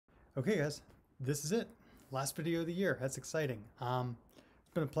Okay, guys, this is it. Last video of the year. That's exciting.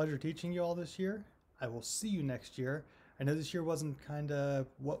 It's been a pleasure teaching you all this year. I will see you next year. I know this year wasn't kind of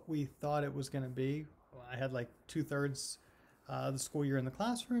what we thought it was going to be. I had like 2/3 the school year in the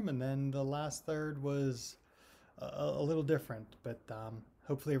classroom, and then the last third was a little different. But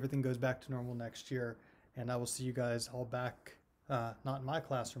hopefully everything goes back to normal next year, and I will see you guys all back, not in my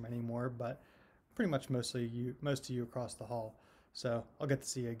classroom anymore, but pretty much most of you across the hall. So I'll get to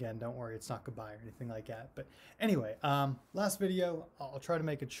see you again. Don't worry, it's not goodbye or anything like that. But anyway, last video, I'll try to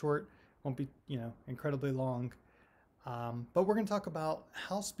make it short. Won't be, incredibly long. But we're going to talk about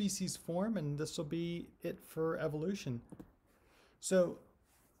how species form, and this will be it for evolution. So,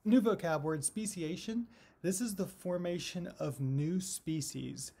 new vocab word, speciation. This is the formation of new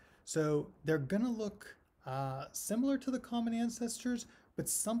species. So they're going to look similar to the common ancestors, but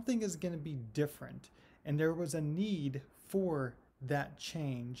something is going to be different. And there was a need for that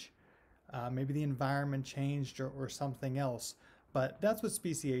change. Maybe the environment changed or something else. But that's what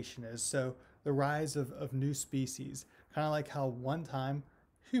speciation is. So the rise of new species, kind of like how one time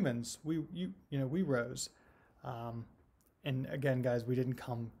humans, we rose. And again, guys, we didn't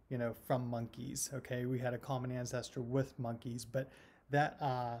come, from monkeys. Okay, we had a common ancestor with monkeys, but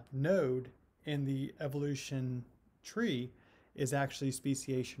that node in the evolution tree is actually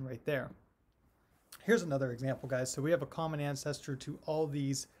speciation right there. Here's another example, guys. So we have a common ancestor to all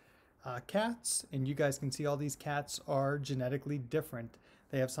these cats, and you guys can see all these cats are genetically different.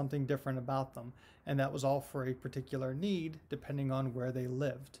 They have something different about them, and that was all for a particular need depending on where they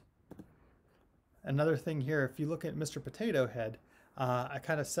lived. Another thing here, if you look at Mr. Potato Head, I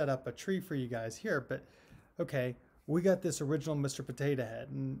kind of set up a tree for you guys here, but okay, we got this original Mr. Potato Head,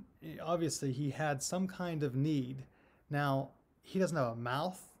 and obviously he had some kind of need. Now, he doesn't have a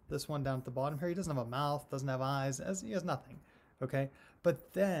mouth. This one down at the bottom here, he doesn't have a mouth, doesn't have eyes, he has nothing, okay?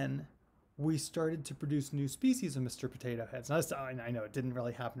 But then we started to produce new species of Mr. Potato Heads. Now, I know it didn't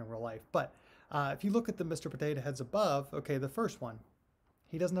really happen in real life, but if you look at the Mr. Potato Heads above, okay, the first one,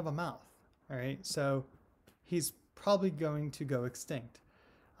 he doesn't have a mouth, all right? So he's probably going to go extinct.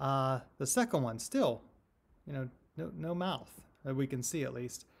 The second one, still, no mouth that we can see at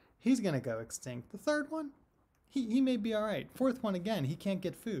least. He's going to go extinct. The third one, he may be all right. Fourth one, again, he can't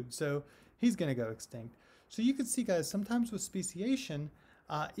get food, so he's going to go extinct. So you can see, guys, sometimes with speciation,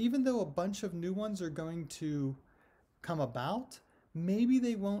 even though a bunch of new ones are going to come about, maybe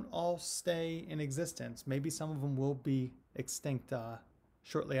they won't all stay in existence. Maybe some of them will be extinct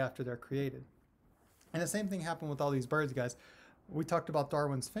shortly after they're created. And the same thing happened with all these birds, guys. We talked about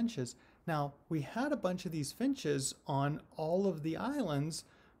Darwin's finches. Now, we had a bunch of these finches on all of the islands,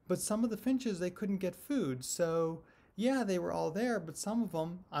 but some of the finches, they couldn't get food. So yeah, they were all there, but some of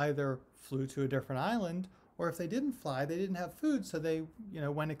them either flew to a different island, or if they didn't fly, they didn't have food, so they,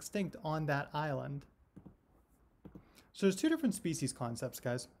 went extinct on that island. So there's two different species concepts,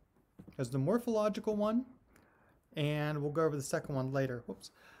 guys. There's the morphological one, and we'll go over the second one later.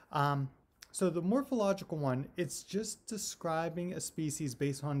 Whoops. So the morphological one, it's just describing a species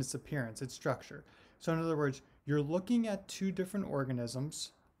based on its appearance, its structure. So in other words, you're looking at two different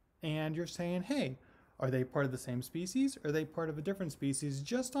organisms, and you're saying, hey, are they part of the same species? Or are they part of a different species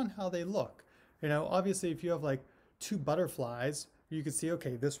just on how they look? Obviously, if you have like two butterflies, you can see,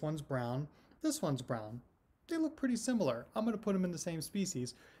 okay, this one's brown, this one's brown. They look pretty similar. I'm going to put them in the same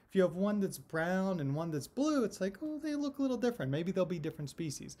species. If you have one that's brown and one that's blue, it's like, oh, they look a little different. Maybe they'll be different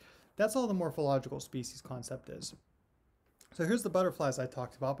species. That's all the morphological species concept is. So here's the butterflies I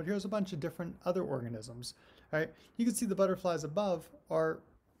talked about, but here's a bunch of different other organisms. All right, you can see the butterflies above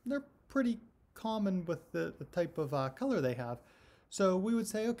they're pretty common with the type of color they have. So we would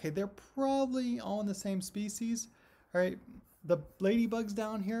say, okay, they're probably all in the same species. All right, the ladybugs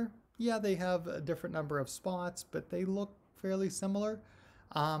down here, yeah, they have a different number of spots, but they look fairly similar.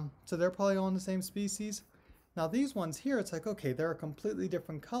 So they're probably all in the same species. Now these ones here, it's like, okay, they're a completely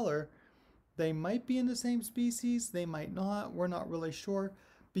different color. They might be in the same species, they might not, we're not really sure.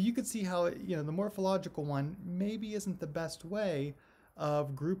 But you could see how, the morphological one maybe isn't the best way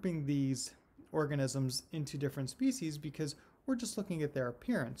of grouping these organisms into different species because we're just looking at their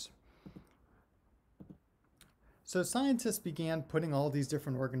appearance. So scientists began putting all these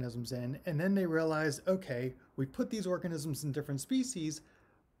different organisms in, and then they realized, okay, we put these organisms in different species,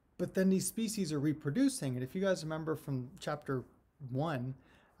 but then these species are reproducing. And if you guys remember from chapter 1,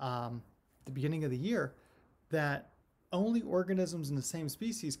 the beginning of the year, that only organisms in the same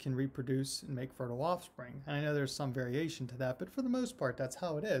species can reproduce and make fertile offspring. And I know there's some variation to that, but for the most part, that's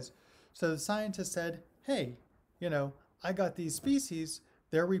how it is. So the scientists said, hey, I got these species,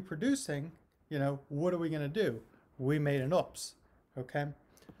 they're reproducing, what are we going to do? We made an oops, okay?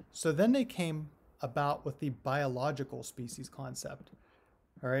 So then they came about with the biological species concept.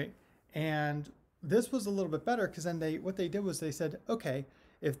 All right. And this was a little bit better because then what they did was they said, okay,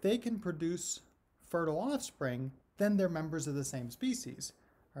 if they can produce fertile offspring, then they're members of the same species.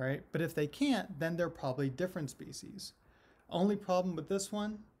 All right. But if they can't, then they're probably different species. Only problem with this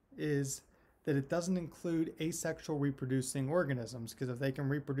one is that it doesn't include asexual reproducing organisms, because if they can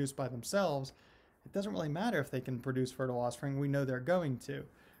reproduce by themselves, it doesn't really matter if they can produce fertile offspring. We know they're going to.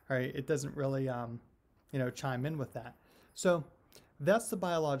 All right. It doesn't really, chime in with that. So that's the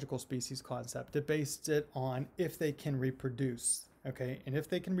biological species concept. It based it on if they can reproduce. Okay. And if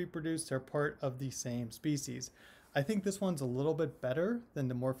they can reproduce, they're part of the same species. I think this one's a little bit better than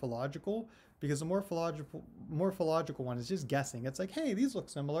the morphological, because the morphological one is just guessing. It's like, hey, these look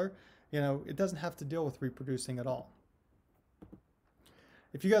similar. It doesn't have to deal with reproducing at all.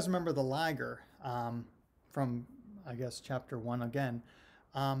 If you guys remember the liger from, I guess, chapter 1 again,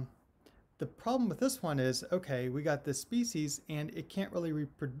 the problem with this one is, okay, we got this species and it can't really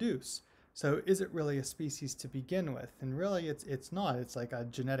reproduce. So is it really a species to begin with? And really it's not. It's like a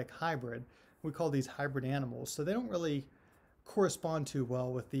genetic hybrid. We call these hybrid animals. So they don't really correspond too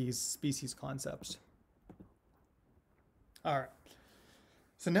well with these species concepts. All right.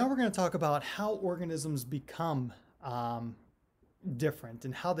 So now we're going to talk about how organisms become different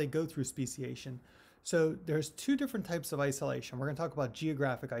and how they go through speciation. So there's two different types of isolation. We're going to talk about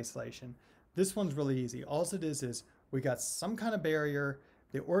geographic isolation. This one's really easy. All it is we got some kind of barrier.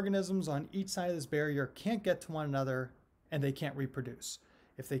 The organisms on each side of this barrier can't get to one another and they can't reproduce.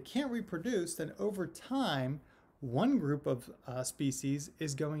 If they can't reproduce, then over time, one group of species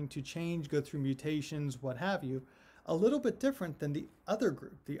is going to change, go through mutations, what have you, a little bit different than the other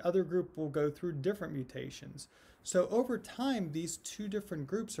group. The other group will go through different mutations. So over time, these two different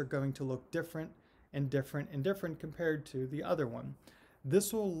groups are going to look different and different and different compared to the other one.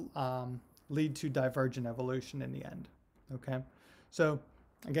 This will lead to divergent evolution in the end. Okay, so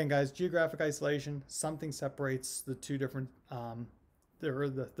again, guys, geographic isolation, something separates the two different, they're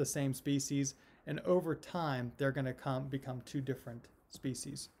the same species, and over time, they're going to become two different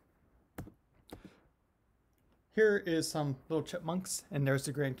species. Here is some little chipmunks, and there's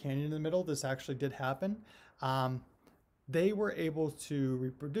the Grand Canyon in the middle. This actually did happen. They were able to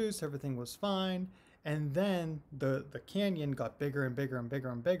reproduce, everything was fine, and then the canyon got bigger and bigger and bigger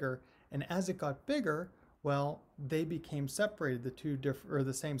and bigger, and as it got bigger, well, they became separated,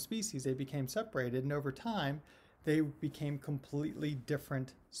 the same species, they became separated, and over time, they became completely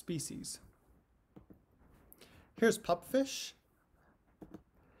different species. Here's pupfish.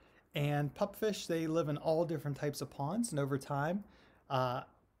 And pupfish, they live in all different types of ponds, and over time, at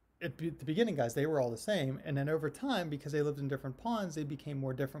the beginning, guys, they were all the same, and then over time, because they lived in different ponds, they became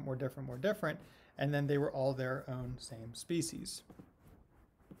more different, and then they were all their own same species.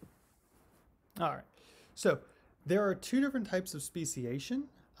 All right, so there are two different types of speciation.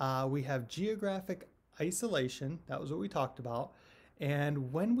 We have geographic isolation, that was what we talked about,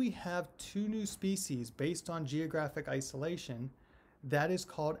 and when we have two new species based on geographic isolation, that is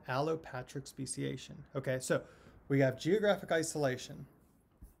called allopatric speciation. Okay, so we have geographic isolation.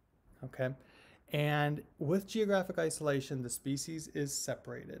 Okay, and with geographic isolation, the species is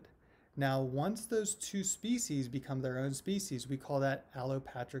separated. Now, once those two species become their own species, we call that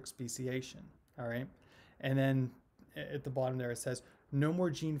allopatric speciation. All right, and then at the bottom there it says no more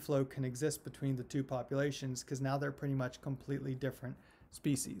gene flow can exist between the two populations because now they're pretty much completely different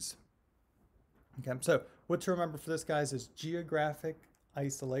species. Okay, so what to remember for this, guys, is geographic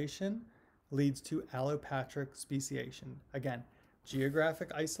isolation leads to allopatric speciation. Again,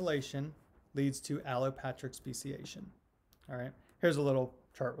 geographic isolation leads to allopatric speciation. All right, here's a little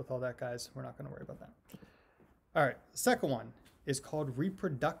chart with all that, guys. We're not going to worry about that. All right, the second one is called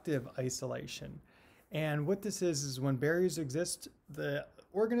reproductive isolation. And what this is when barriers exist, the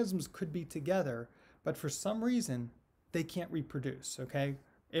organisms could be together, but for some reason, they can't reproduce, okay?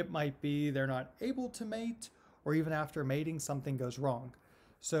 It might be they're not able to mate, or even after mating, something goes wrong.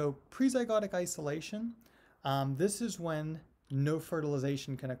 So prezygotic isolation, this is when no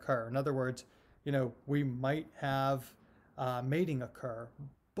fertilization can occur. In other words, we might have mating occur,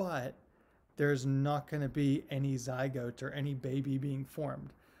 but there's not going to be any zygote or any baby being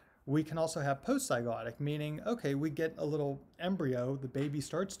formed. We can also have postzygotic, meaning, okay, we get a little embryo, the baby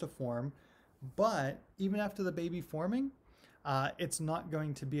starts to form, but even after the baby forming, it's not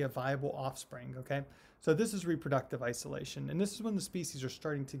going to be a viable offspring, okay? So this is reproductive isolation, and this is when the species are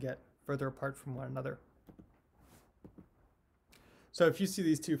starting to get further apart from one another. So if you see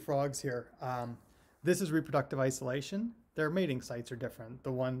these two frogs here, this is reproductive isolation. Their mating sites are different.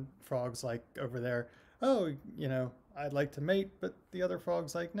 The one frog's like over there, oh, I'd like to mate, but the other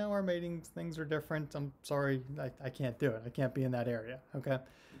frog's like, no, our mating things are different. I'm sorry, I can't do it. I can't be in that area, okay?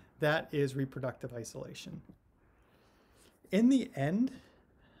 That is reproductive isolation. In the end,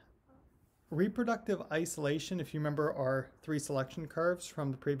 reproductive isolation, if you remember our 3 selection curves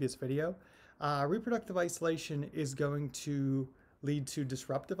from the previous video, reproductive isolation is going to lead to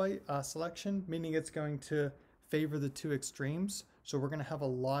disruptive selection, meaning it's going to favor the 2 extremes. So we're going to have a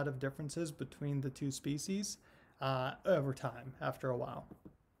lot of differences between the 2 species over time, after a while.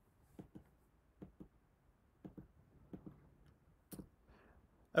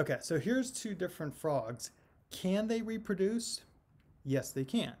 Okay, so here's 2 different frogs. Can they reproduce? Yes, they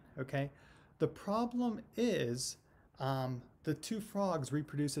can, okay? The problem is the 2 frogs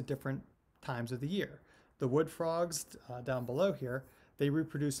reproduce at different times of the year. The wood frogs down below here, they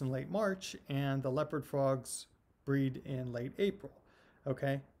reproduce in late March, and the leopard frogs breed in late April.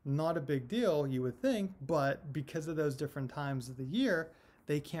 Okay, not a big deal, you would think, but because of those different times of the year,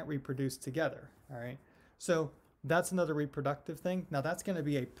 they can't reproduce together, all right? So that's another reproductive thing. Now that's gonna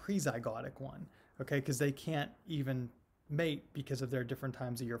be a prezygotic one, okay, because they can't even mate because of their different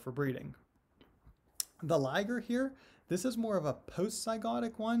times of year for breeding. The liger here, this is more of a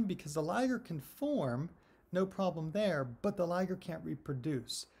postzygotic one because the liger can form, no problem there, but the liger can't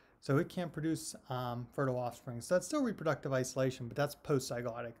reproduce. So it can't produce fertile offspring. So that's still reproductive isolation, but that's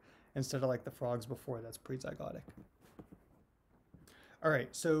postzygotic instead of like the frogs before, that's prezygotic. All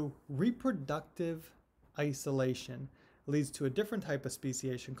right, so reproductive isolation leads to a different type of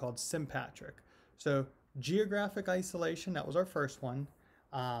speciation called sympatric. So geographic isolation, that was our first one.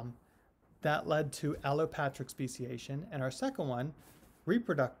 That led to allopatric speciation. And our second one,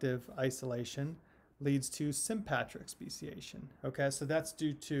 reproductive isolation, leads to sympatric speciation. Okay, so that's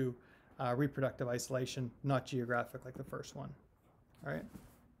due to reproductive isolation, not geographic like the first one. All right.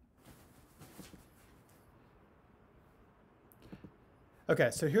 Okay,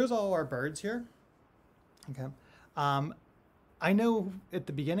 so here's all our birds here. Okay. I know at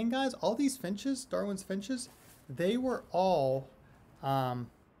the beginning, guys, all these finches, Darwin's finches, they were all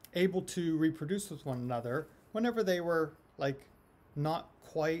able to reproduce with one another whenever they were like not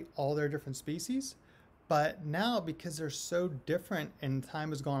quite all their different species. But now, because they're so different and time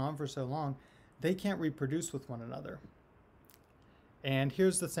has gone on for so long, they can't reproduce with one another. And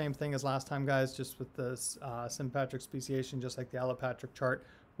here's the same thing as last time, guys, just with the sympatric speciation, just like the allopatric chart.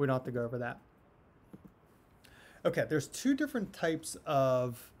 We don't have to go over that. Okay, there's 2 different types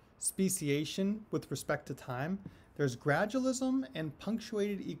of speciation with respect to time. There's gradualism and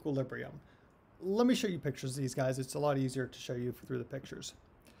punctuated equilibrium. Let me show you pictures of these guys. It's a lot easier to show you through the pictures.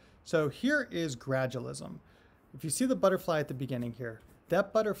 So here is gradualism. If you see the butterfly at the beginning here,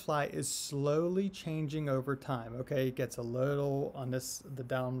 that butterfly is slowly changing over time. Okay, it gets a little, on this, the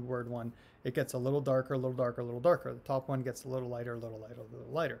downward one, it gets a little darker, a little darker, a little darker. The top one gets a little lighter, a little lighter, a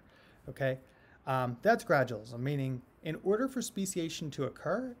little lighter. Okay, that's gradualism, meaning in order for speciation to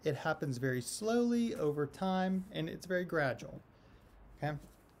occur, it happens very slowly over time, and it's very gradual. Okay,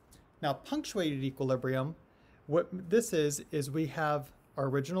 now punctuated equilibrium, what this is we have our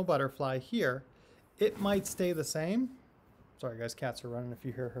original butterfly here. It might stay the same. Sorry guys, cats are running if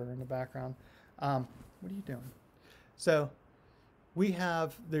you hear her in the background. What are you doing? So we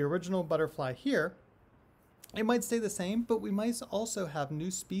have the original butterfly here. It might stay the same, but we might also have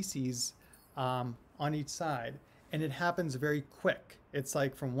new species on each side, and it happens very quick. It's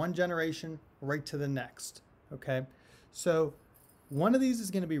like from one generation right to the next, okay? So one of these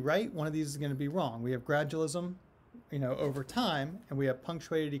is gonna be right, one of these is gonna be wrong. We have gradualism, you know, over time, and we have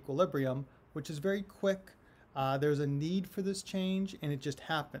punctuated equilibrium, which is very quick. There's a need for this change, and it just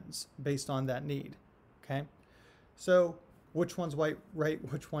happens based on that need, okay? So which one's right,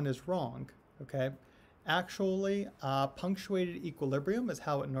 which one is wrong, okay? Actually, punctuated equilibrium is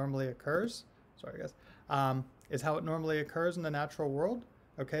how it normally occurs. Sorry, guys. Is how it normally occurs in the natural world,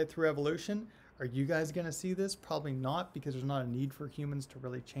 okay, through evolution. Are you guys going to see this? Probably not, because there's not a need for humans to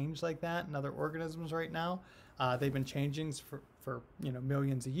really change like that in other organisms right now. They've been changing for you know,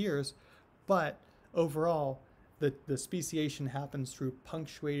 millions of years, but overall, the speciation happens through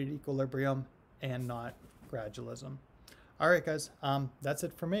punctuated equilibrium and not gradualism. All right, guys, that's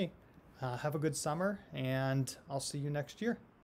it for me. Have a good summer, and I'll see you next year.